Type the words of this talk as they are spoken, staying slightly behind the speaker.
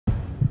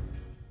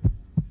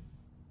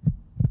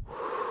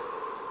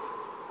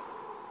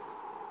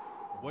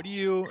What do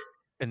you,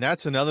 and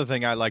that's another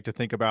thing I like to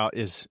think about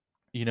is,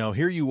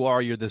 here you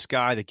are, you're this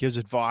guy that gives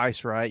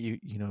advice, right?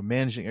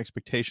 Managing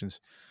expectations.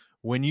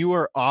 When you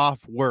are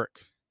off work,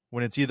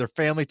 when it's either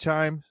family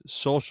time,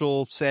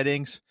 social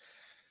settings,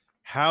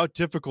 how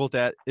difficult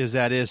that is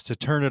to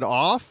turn it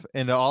off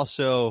and to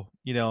also,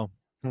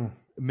 Hmm.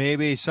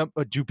 maybe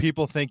do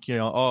people think,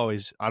 oh,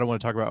 I don't want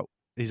to talk about,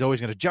 he's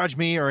always going to judge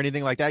me or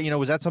anything like that.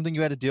 Was that something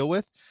you had to deal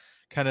with?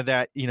 Kind of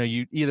that,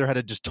 you either had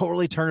to just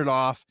totally turn it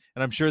off.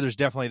 And I'm sure there's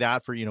definitely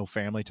that for,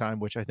 family time,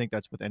 which I think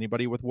that's with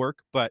anybody with work.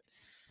 But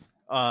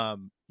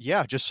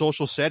yeah, just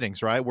social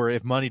settings, right? Where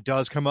if money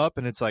does come up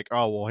and it's like,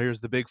 oh, well, here's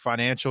the big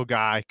financial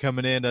guy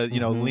coming in to,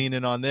 Hmm. lean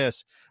in on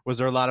this. Was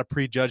there a lot of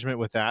prejudgment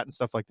with that and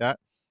stuff like that?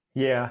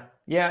 Yeah.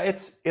 Yeah,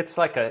 it's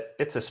like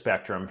it's a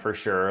spectrum for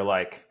sure.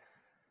 Like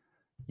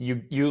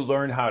you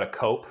learn how to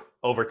cope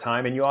over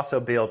time, and you also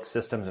build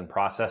systems and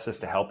processes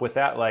to help with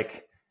that.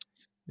 Like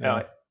Yeah.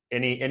 uh,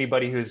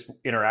 anybody who's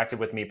interacted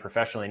with me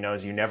professionally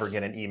knows you never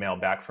get an email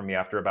back from me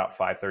after about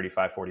 5:30,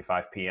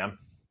 5:45 p.m.,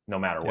 no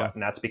matter Yeah. what.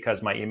 And that's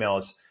because my email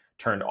is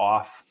turned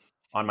off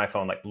on my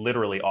phone, like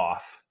literally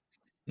off.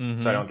 So I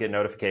Mm-hmm. don't get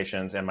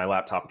notifications, and my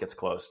laptop gets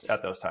closed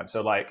at those times.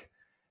 So like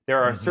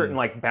there are Mm-hmm. certain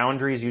like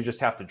boundaries you just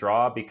have to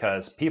draw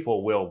because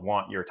people will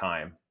want your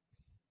time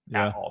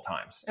at Yeah. all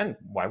times. And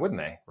why wouldn't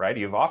they, right?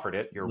 You've offered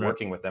it, you're Right.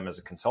 working with them as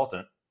a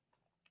consultant.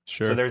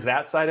 So Sure. there's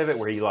that side of it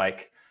where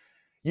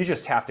you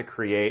just have to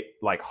create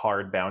like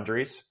hard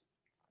boundaries.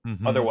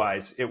 Mm-hmm.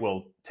 Otherwise, it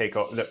will take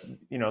over.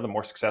 The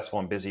more successful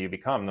and busy you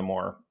become, the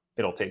more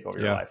it'll take over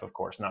your Yeah. life, of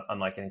course, not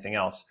unlike anything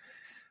else.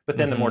 But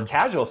then the more Mm-hmm.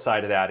 casual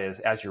side of that is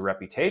as your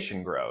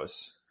reputation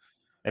grows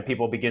and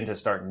people begin to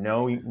start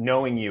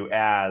knowing you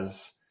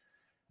as,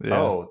 Yeah.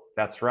 oh,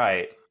 that's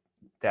right,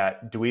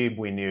 that dweeb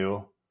we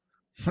knew,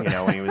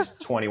 when he was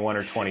 21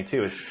 or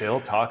 22 is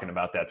still talking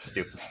about that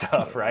stupid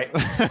stuff, right?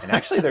 And Yeah.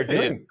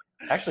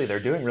 actually they're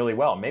doing really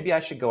well. Maybe I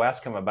should go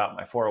ask him about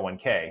my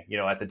 401k,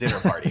 at the dinner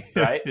party,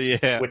 right?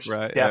 Yeah. Which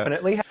Right. Yeah.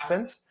 definitely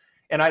happens.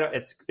 And I don't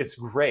it's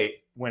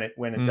great when it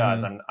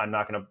does. Mm-hmm. I'm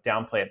not going to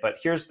downplay it, but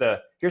here's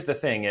the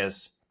thing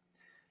is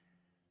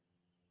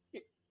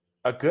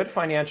a good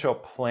financial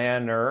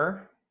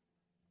planner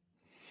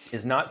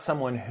is not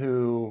someone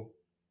who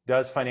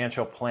does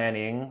financial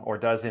planning or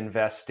does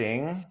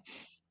investing.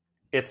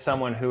 It's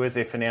someone who is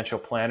a financial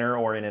planner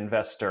or an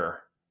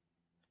investor.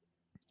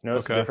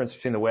 Notice the Okay. difference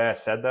between the way I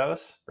said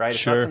those, right?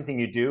 It's not Sure. something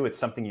you do, it's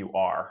something you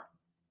are.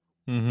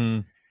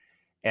 Mm-hmm.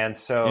 And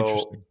so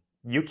Interesting.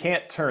 you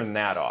can't turn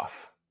that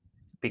off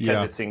because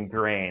Yeah. it's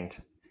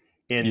ingrained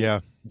in Yeah.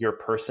 your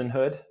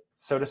personhood,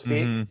 so to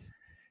speak. Mm-hmm.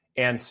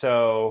 And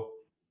so,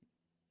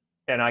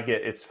 and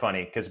it's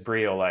funny because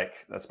Brie will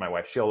that's my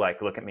wife, she'll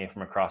look at me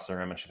from across the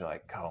room and she'll be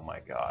like, oh my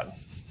God,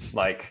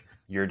 like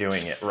you're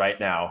doing it right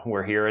now.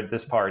 We're here at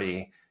this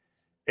party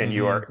and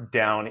you Mm-hmm. are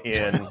down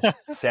in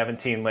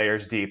 17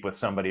 layers deep with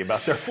somebody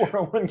about their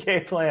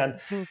 401k plan.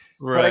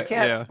 Right.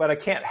 Yeah. But I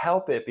can't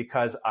help it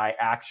because I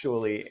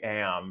actually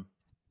am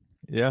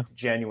Yeah.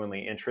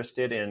 genuinely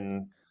interested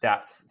in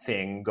that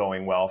thing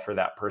going well for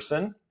that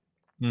person.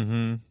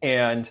 Mm-hmm.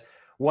 And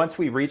once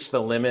we reach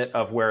the limit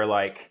of where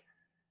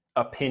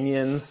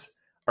opinions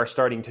are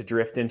starting to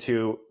drift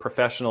into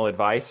professional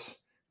advice,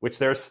 which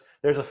there's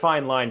a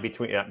fine line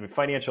between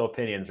financial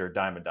opinions are a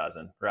dime a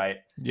dozen, right?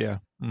 Yeah.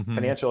 Mm-hmm.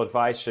 Financial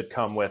advice should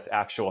come with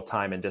actual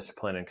time and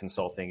discipline and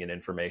consulting and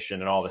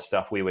information and all the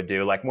stuff we would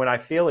do. Like when I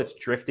feel it's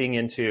drifting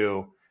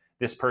into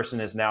this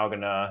person is now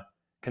going to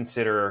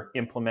consider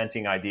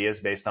implementing ideas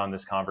based on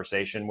this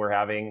conversation we're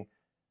having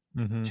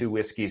Mm-hmm. 2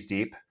 whiskeys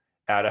deep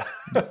at a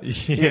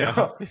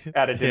Yeah.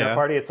 at a dinner Yeah.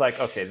 party, it's like,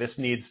 okay, this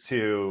needs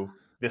to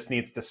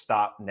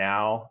stop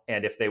now.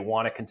 And if they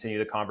want to continue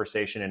the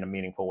conversation in a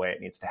meaningful way, it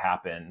needs to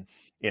happen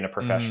in a Mm-hmm.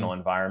 professional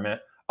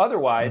environment.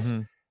 Otherwise,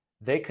 Mm-hmm.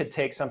 they could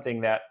take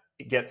something that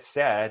gets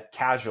said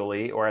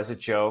casually or as a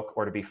joke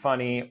or to be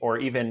funny or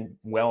even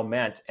well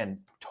meant and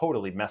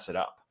totally mess it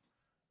up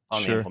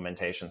on the Sure.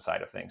 implementation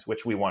side of things,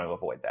 which we want to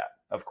avoid that,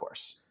 of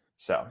course.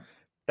 So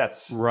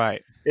that's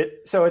Right.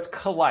 it. So it's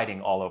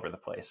colliding all over the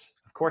place.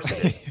 Of course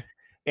it is.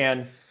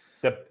 And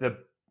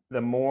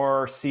the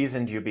more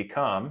seasoned you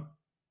become,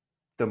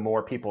 the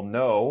more people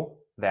know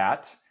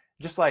that.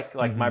 Just like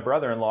my Mm-hmm.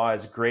 brother-in-law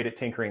is great at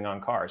tinkering on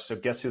cars. So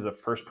guess who the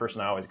first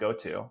person I always go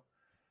to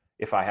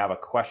if I have a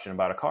question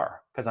about a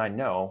car? Because I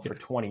know for Yeah.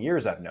 20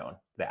 years I've known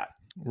that,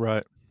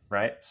 Right.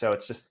 right? So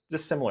it's just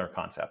similar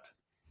concept.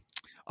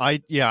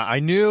 I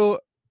knew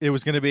it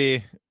was going to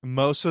be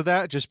most of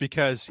that just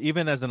because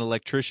even as an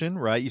electrician,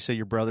 right? You say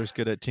your brother's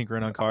good at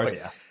tinkering on Oh cars.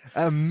 yeah.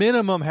 A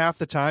minimum half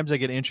the times I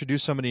get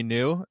introduced to somebody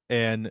new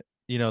and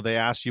they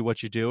ask you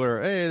what you do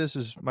or hey, this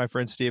is my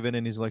friend Steven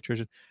and he's an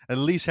electrician. At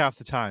least half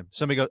the time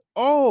somebody goes,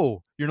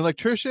 "Oh, you're an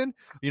electrician?"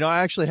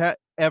 I actually had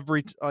at Oh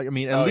least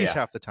yeah.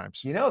 half the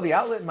times. The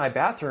outlet in my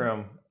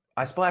bathroom,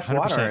 I splash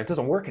water and 100%. it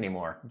doesn't work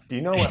anymore. Do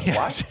you know what? Yeah,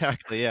 Why?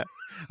 exactly. Yeah.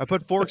 I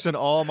put forks in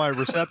all my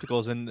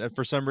receptacles, and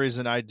for some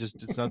reason,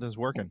 nothing's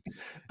working.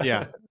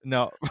 Yeah,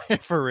 no,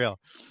 for real.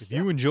 If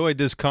you enjoyed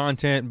this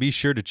content, be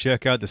sure to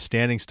check out the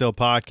Standing Still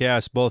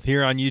podcast, both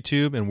here on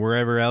YouTube and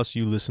wherever else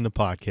you listen to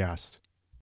podcasts.